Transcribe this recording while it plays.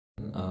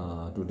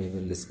Today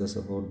we'll discuss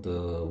about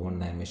the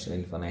one-dimensional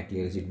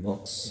infinitely rigid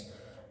box,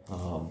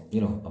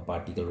 a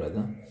particle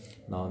rather.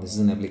 Now this is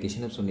an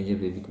application of Schrodinger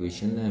wave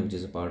equation, which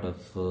is a part of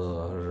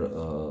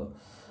our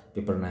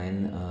paper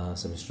 9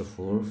 semester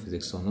 4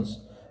 physics honors.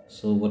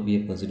 So what we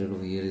have considered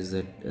over here is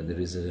that there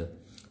is a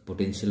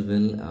potential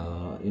well,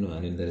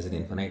 and there is an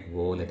infinite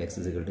wall at x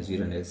is equal to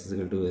 0 and x is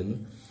equal to L.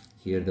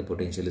 Here the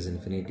potential is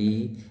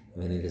infinity.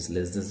 When it is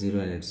less than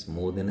 0 and it's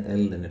more than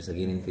L, then it's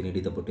again infinity.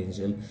 The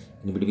potential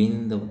in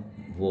between the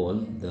wall,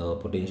 the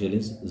potential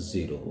is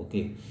 0.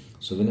 Okay,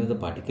 so whenever the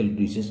particle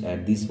reaches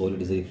at this wall,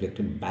 it is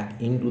reflected back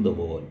into the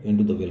wall,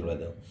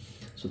 rather.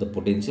 So the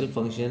potential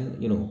function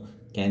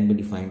can be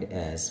defined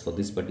as, for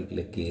this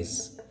particular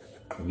case,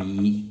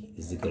 V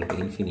is equal to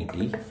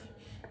infinity,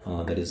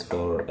 that is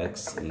for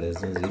x less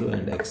than 0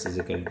 and x is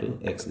equal to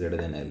x greater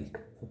than L.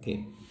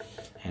 Okay,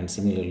 and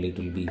similarly it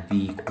will be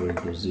V equal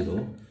to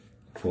 0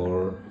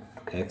 for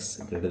x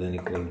greater than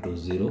equal to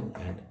 0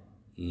 and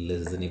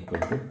less than equal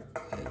to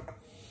L.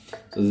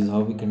 So this is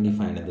how we can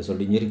define it. The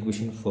Schrodinger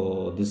equation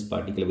for this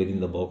particle within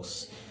the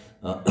box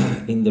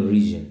in the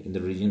region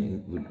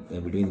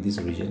between this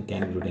region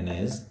can be written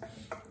as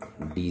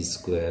d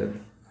square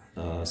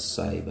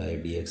psi by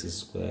dx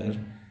square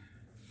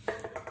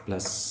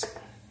plus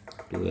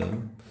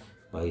 2m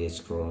by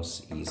h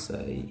cross e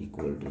psi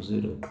equal to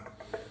 0.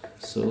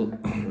 So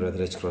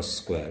rather h cross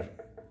square.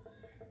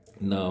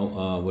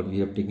 Now what we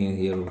have taken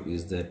here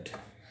is that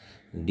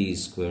d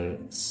square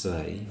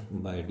psi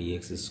by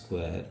dx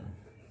square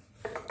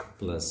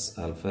plus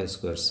alpha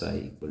square psi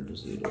equal to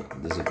 0.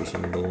 This is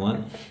equation number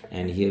 1,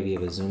 and here we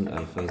have assumed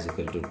alpha is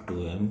equal to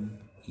 2m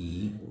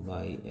e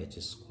by h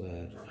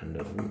square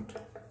under root.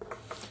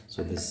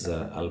 So this is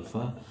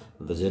alpha.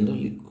 The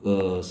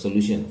general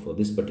solution for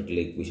this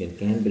particular equation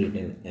can be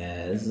written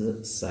as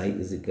psi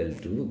is equal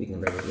to, we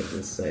can write it like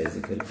this, psi is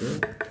equal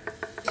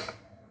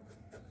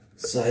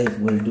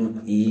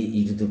to a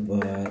e to the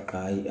power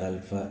I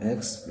alpha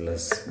x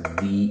plus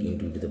b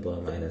into e to the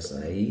power minus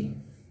I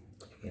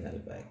in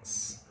alpha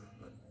x.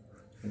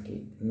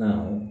 Okay,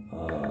 now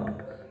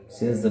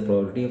since the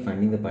probability of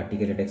finding the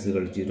particle at x is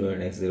equal to 0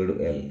 and x is equal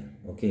to L,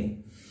 okay,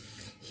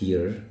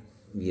 here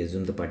we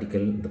assume the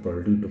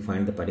probability to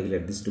find the particle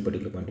at this two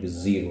particular point is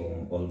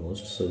 0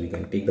 almost. So we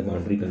can take the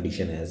boundary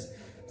condition as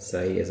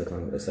psi as a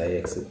function psi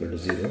x equal to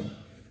 0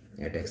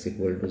 at x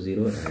equal to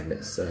 0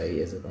 and psi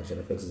as a function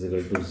of x is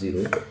equal to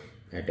 0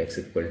 at x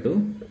equal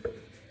to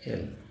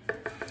L.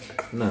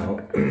 Now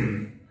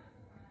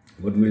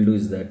what we'll do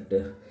is that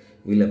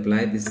we'll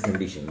apply this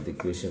condition, the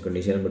equation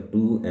condition number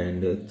 2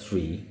 and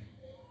 3.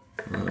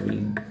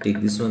 We'll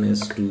take this one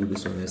as 2,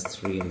 this one as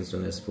 3 and this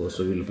one as 4.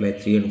 So we'll apply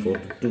 3 and 4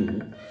 to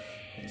 2,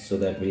 so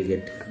that we'll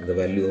get the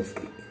value of,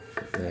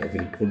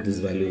 we'll put this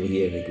value over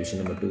here in equation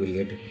number 2.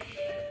 We'll get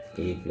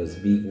a plus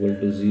b equal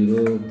to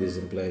 0. This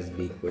implies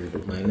b equal to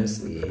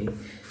minus a.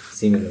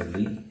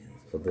 Similarly,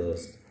 for the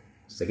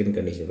second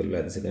condition, we'll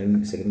apply the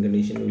second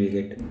condition. We'll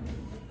get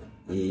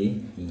a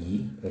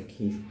e,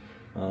 okay,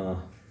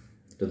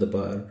 to the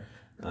power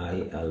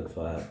I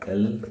alpha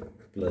L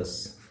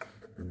plus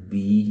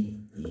b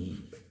e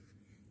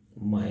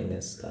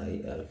minus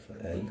I alpha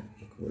L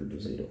equal to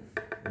 0.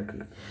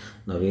 Okay,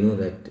 now we know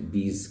that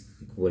b is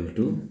equal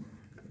to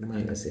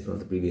minus a from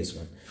the previous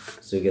one,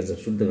 so you can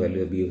substitute the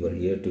value of b over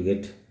here to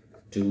get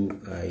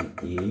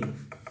 2ia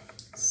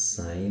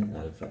sine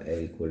alpha L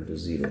equal to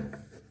 0.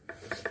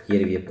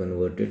 Here we have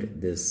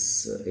converted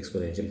this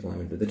exponential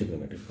form into the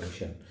trigonometric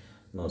function.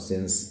 Now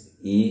since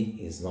a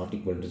is not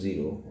equal to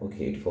 0,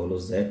 okay, it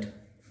follows that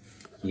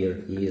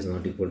here a is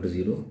not equal to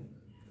 0.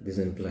 This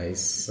implies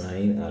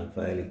sine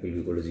alpha L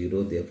equal to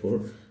 0.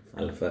 Therefore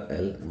alpha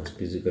L must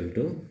be equal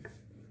to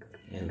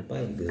n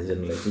pi. This is a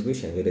generalized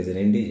equation where is an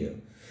integer.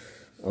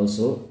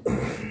 Also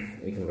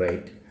we can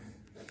write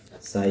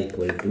psi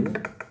equal to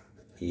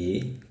a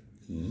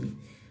e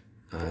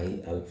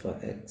I alpha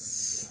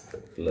x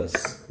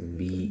plus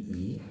b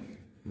e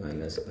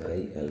minus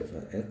I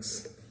alpha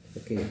x.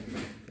 Okay,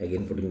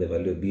 again putting the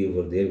value of b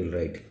over there, we'll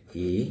write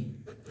a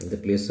in the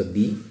place of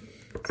b.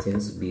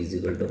 Since b is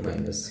equal to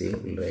minus a,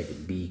 we'll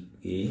write b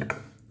a e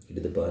to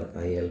the power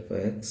I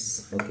alpha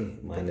x, okay,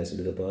 minus e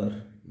to the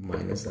power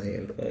minus I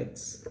alpha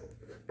x.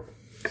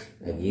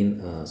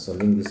 Again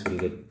solving this, we'll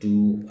get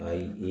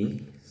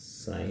 2ia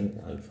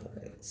sine alpha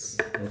x.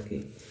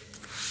 Okay,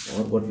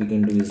 or what we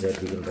can do is that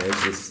we can write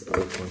this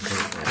function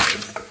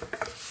as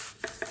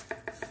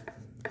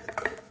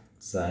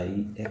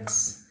psi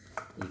x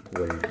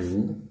equal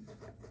to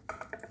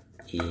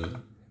a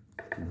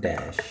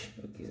dash,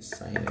 okay,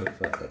 sine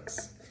alpha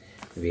x,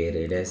 where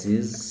a dash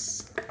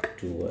is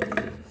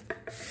 2ia.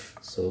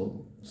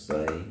 So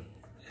psi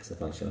as a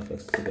function of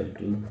x is equal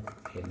to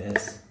a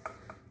dash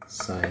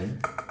sine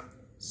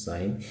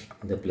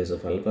in the place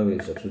of alpha we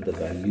will substitute the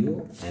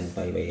value n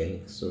pi by L,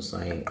 so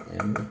sine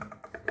n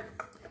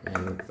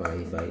pi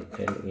by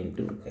L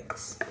into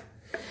x.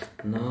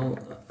 Now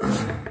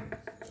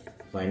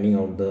finding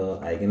out the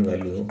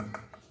eigenvalue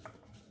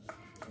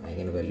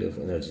of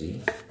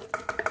energy,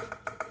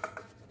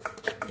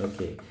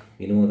 okay,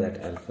 we know that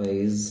alpha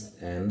is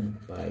n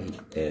pi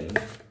l,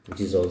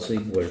 which is also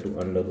equal to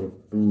under root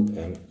 2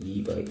 m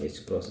e by h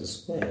cross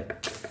square.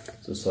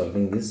 So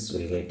solving this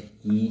will get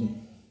e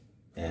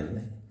n,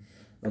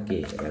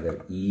 okay, rather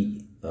e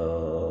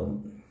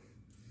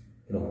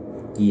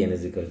en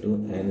is equal to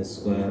n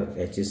square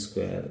h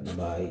square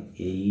by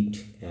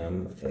 8 m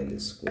l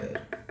square.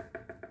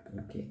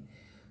 Okay,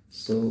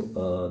 so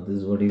this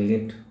is what you'll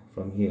get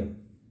from here.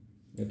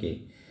 Okay,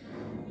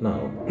 now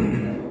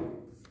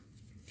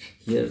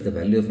here the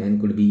value of n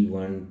could be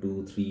 1,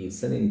 2, 3,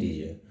 it's an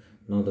integer.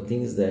 Now the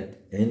thing is that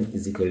n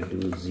is equal to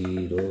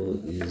 0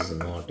 is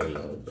not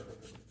allowed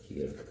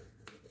here.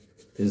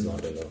 This is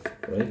not allowed,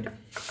 right?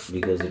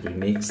 Because it will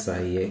make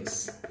psi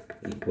x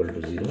equal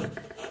to 0,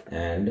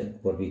 and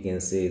what we can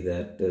say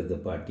that the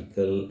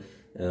particle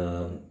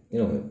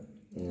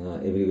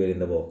everywhere in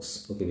the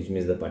box, okay, which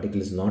means the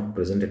particle is not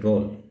present at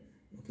all.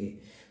 Okay,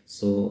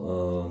 so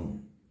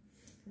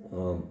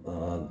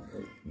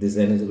this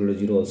n is equal to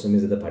 0 also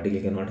means that the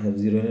particle cannot have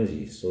zero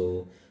energy.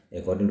 So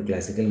according to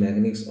classical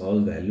mechanics, all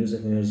values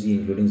of energy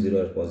including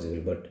 0 are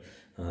possible, but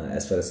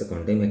as far as the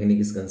quantum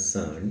mechanics is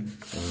concerned,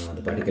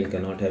 the particle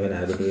cannot have an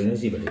arbitrary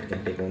energy, but it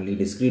can take only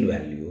discrete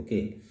value.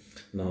 Okay,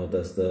 now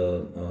thus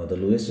the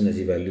lowest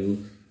energy value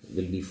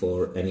will be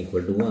for n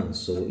equal to 1,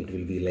 so it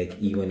will be like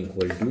E1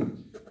 equal to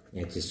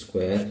h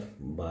square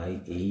by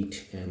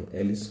 8 m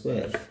l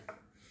square.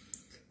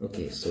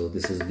 Okay, so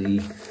this is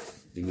the,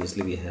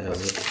 previously we have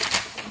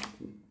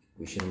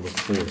equation number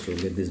 4, so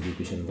let this be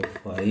equation number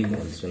 5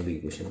 and this will be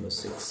equation number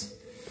 6.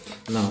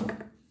 Now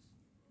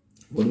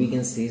what we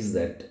can say is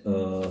that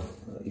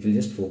if you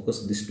just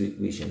focus this two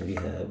equation, we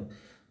have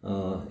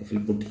if we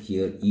put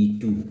here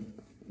E2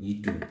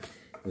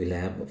 will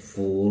have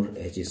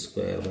 4h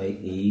square by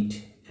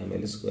 8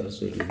 ml square,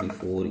 so it will be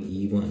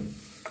 4E1.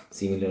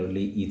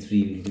 Similarly E3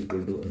 will be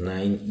equal to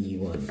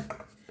 9E1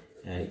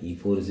 and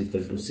E4 is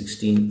equal to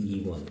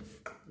 16E1.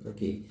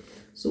 Okay,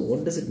 so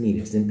what does it mean?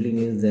 It simply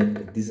means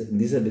that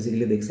these are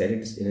basically the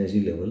excited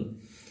energy level,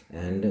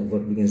 and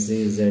what we can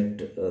say is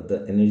that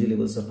the energy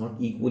levels are not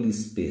equally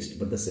spaced,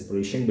 but the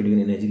separation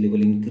between energy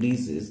level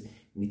increases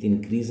with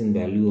increase in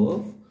value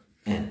of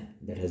n.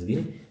 That has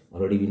been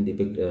already been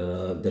depicted,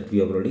 that we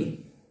have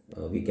already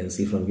we can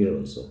see from here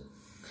also.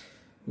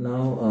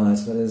 Now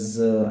as far as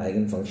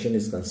eigenfunction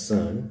is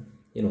concerned,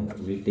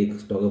 we'll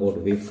talk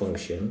about wave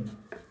function.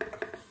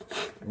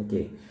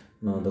 Okay,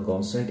 now the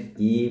constant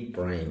a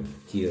prime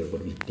here,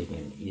 what we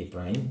taken a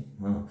prime,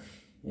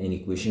 an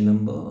equation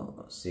number,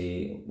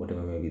 say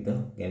whatever may be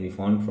can be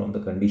found from the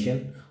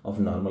condition of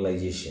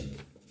normalization.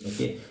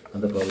 Okay, now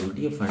the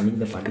probability of finding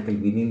the particle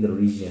within the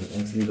region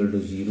x equal to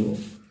 0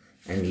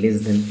 and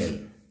less than L.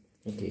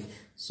 Okay,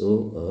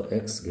 so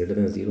x greater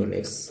than 0 and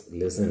x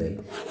less than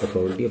L, the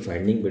probability of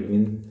finding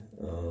between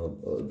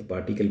the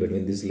particle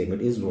between this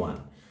limit is 1.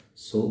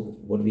 So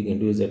what we can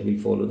do is that we'll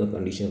follow the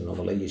condition of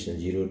normalization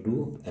 0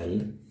 to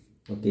L.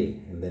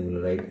 Okay, and then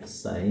we'll write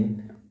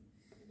sine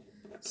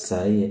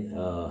psi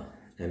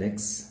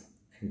nx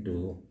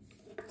into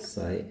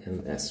psi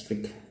n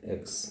asterisk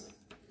x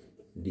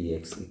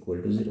dx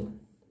equal to 0,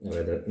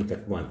 rather in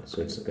fact 1,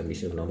 so it's a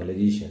condition of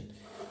normalization.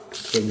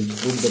 So we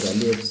put the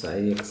value of psi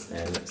x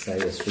and psi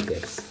asterisk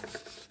x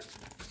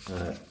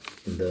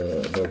in the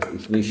above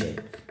equation,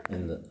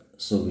 and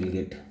so we'll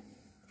get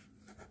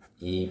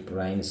a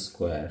prime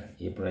square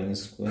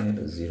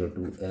 0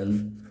 to L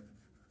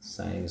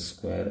sine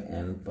square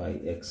n pi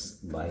x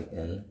by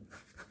L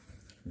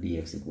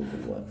dx equal to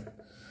 1.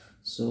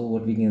 So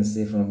what we can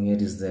say from here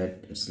is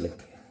that it's like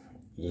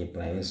a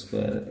prime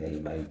square L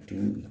by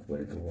 2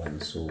 equal to 1.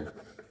 So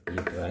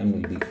a prime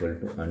will be equal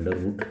to under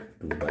root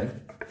 2 by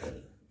L.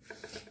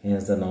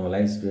 Hence the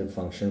normalized wave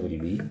function will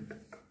be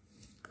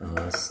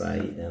psi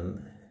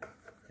n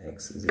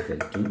x is equal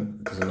to,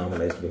 this is a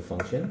normalized wave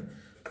function,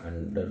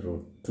 under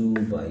root 2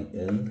 by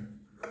L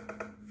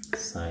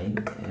sine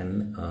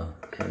n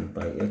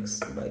pi x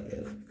by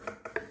L.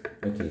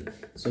 Okay,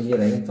 so here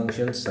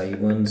eigenfunction psi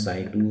 1,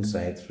 psi 2,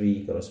 psi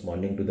 3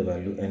 corresponding to the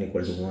value n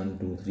equal to 1,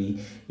 2, 3.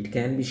 It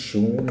can be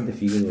shown in the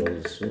figure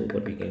also.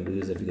 What we can do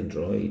is that we can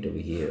draw it over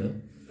here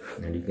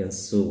and you can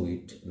show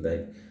it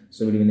that,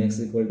 so between x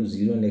equal to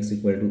 0 and x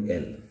equal to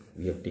L,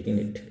 we have taken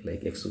it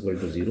like x equal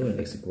to 0 and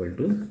x equal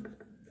to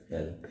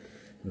L.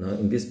 Now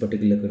in this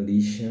particular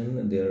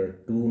condition there are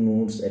two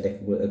nodes at x,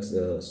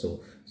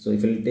 so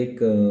if we'll take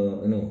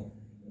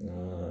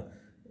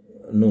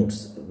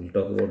nodes, we'll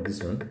talk about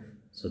this one.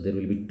 So there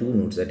will be two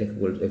nodes at x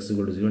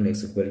equal to 0 and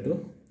x equal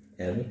to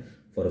L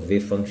for a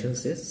wave function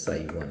say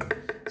psi 1.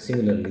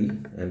 Similarly,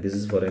 and this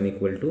is for n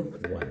equal to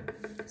 1.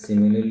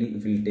 Similarly,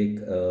 if we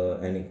take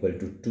n equal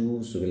to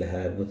 2, so we'll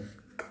have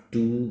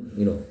two,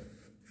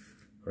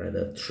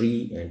 rather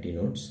 3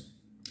 antinodes,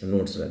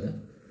 nodes rather,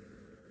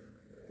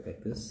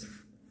 like this.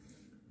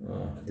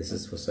 This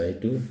is for psi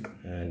 2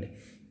 and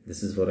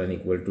this is for n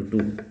equal to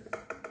 2.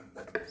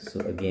 So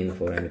again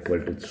for n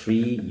equal to 3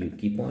 you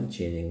keep on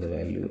changing the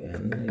value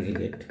and you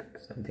get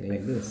something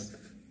like this.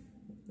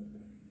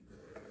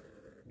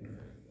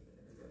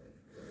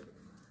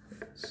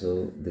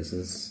 So this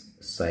is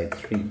psi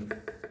 3.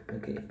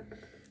 Okay,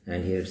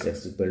 and here it's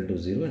x equal to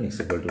 0 and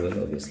x equal to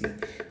L, obviously.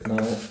 Now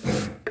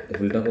if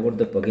we'll talk about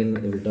the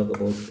plugin, we'll talk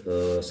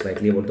about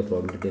slightly about the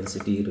probability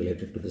density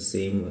related to the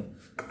same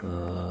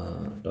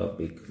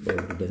topic,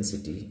 probability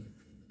density.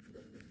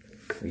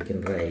 We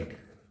can write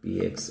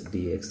px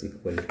dx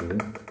equal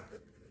to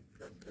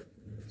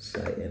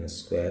psi n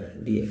square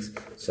dx.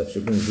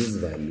 Substituting this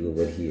value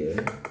over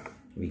here,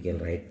 we can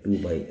write 2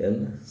 by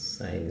L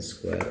sine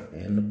square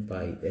n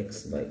pi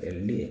x by L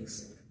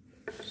dx.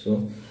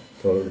 So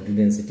probability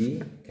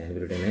density can be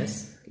written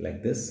as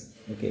like this.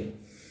 Okay,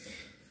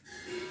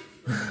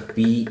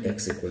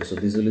 px equal, so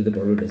this will be the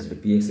probability density,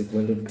 px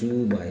equal to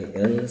 2 by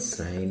L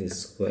sine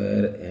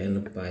square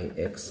n pi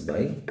x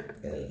by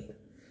L.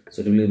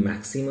 So it will be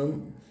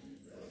maximum,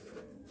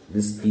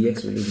 this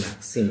px will be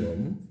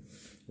maximum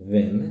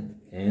when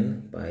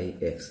n pi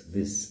x,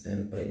 this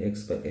n pi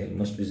x by L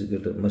must be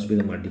equal to, must be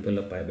the multiple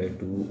of pi by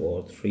 2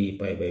 or 3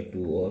 pi by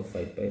 2 or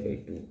 5 pi by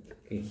 2.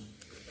 Okay,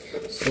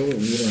 so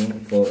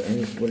for n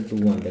equal to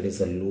 1, that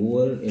is a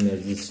lower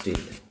energy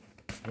state.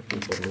 Okay,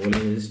 for lower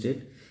energy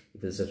state,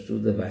 if you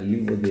substitute the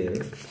value over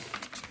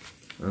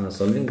there,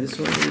 solving this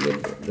one, you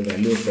get the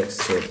value of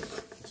x.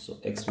 So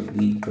x will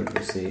be equal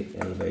to, say,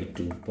 L by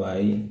 2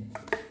 pi,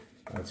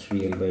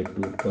 3L by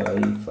 2 pi,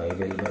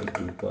 5L by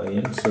 2 pi,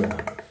 and so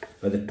on.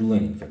 By the 2n,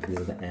 in fact, this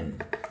is the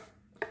n.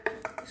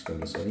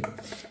 Extremely sorry.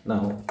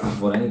 Now,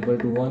 for n equal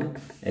to 1,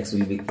 x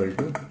will be equal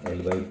to L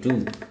by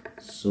 2.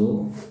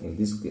 So, in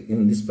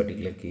this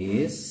particular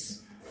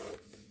case,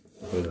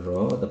 we'll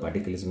draw the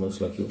particle is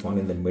most likely found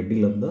in the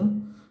middle of the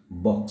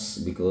box,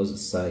 because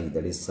psi,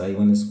 that is psi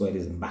 1 square,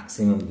 is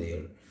maximum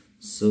there.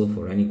 So,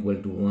 for n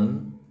equal to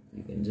 1,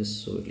 you can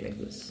just show it like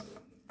this.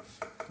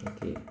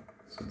 Okay,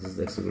 so this is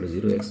x equal to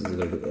 0, x is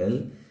equal to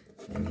L,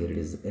 and here it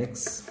is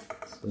x.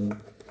 So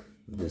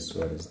this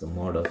one is the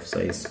mod of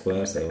psi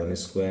square, psi 1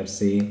 square,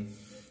 say.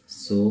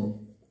 So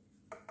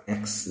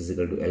x is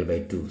equal to L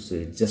by 2, so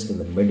it's just in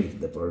the middle,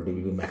 the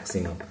probability will be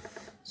maximum.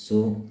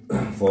 So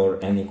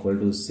for n equal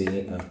to,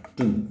 say,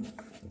 2,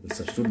 we'll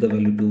substitute the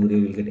value 2 here,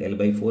 we'll get L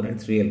by 4 and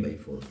 3L by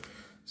 4.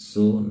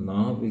 So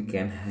now we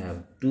can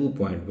have 2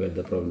 points where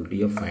the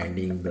probability of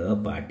finding the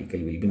particle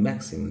will be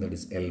maximum, that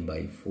is L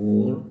by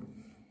 4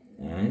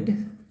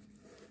 and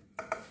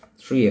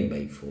 3L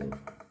by 4.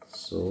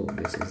 So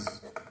this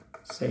is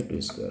psi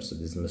 2 square, so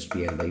this must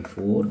be L by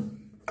 4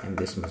 and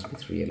this must be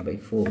 3L by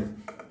 4.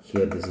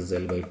 Here this is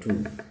L by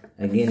 2.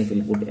 Again, if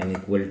you put n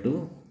equal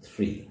to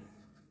 3,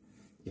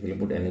 if you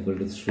put n equal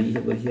to 3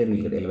 over here,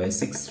 we get L by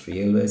 6,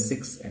 3L by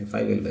 6 and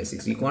 5L by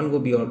 6. You can't go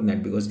beyond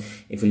that, because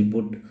if you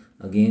put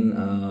again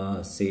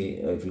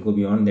if you go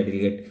beyond that, you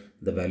will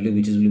get the value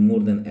which is will be more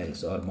than L.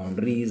 So our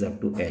boundary is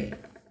up to L.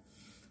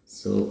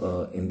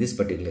 So in this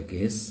particular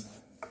case,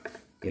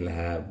 you'll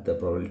have the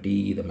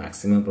probability, the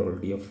maximum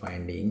probability of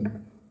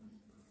finding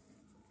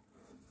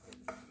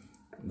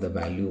the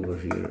value over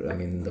here. I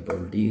mean, the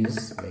probability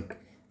is like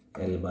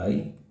L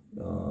by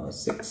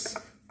 6.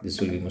 This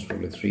will be most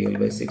probably 3L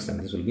by 6 and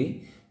this will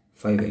be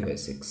 5L by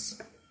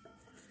 6.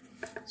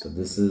 So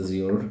this is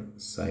your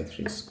psi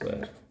 3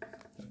 square.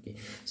 Okay,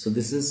 so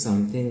this is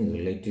something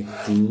related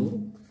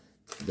to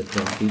the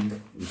topic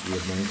which we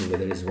are going to,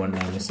 whether it's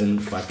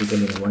one-dimensional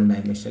particle in a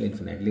one-dimensional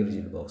infinitely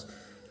rigid box.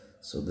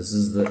 So this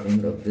is the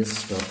end of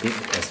this topic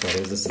as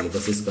far as the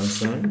syllabus is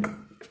concerned.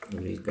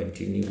 We will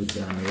continue with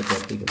the another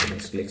topic in the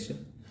next lecture.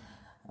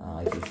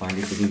 If you find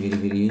it to be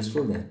very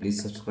useful, then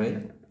please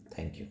subscribe.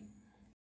 Thank you.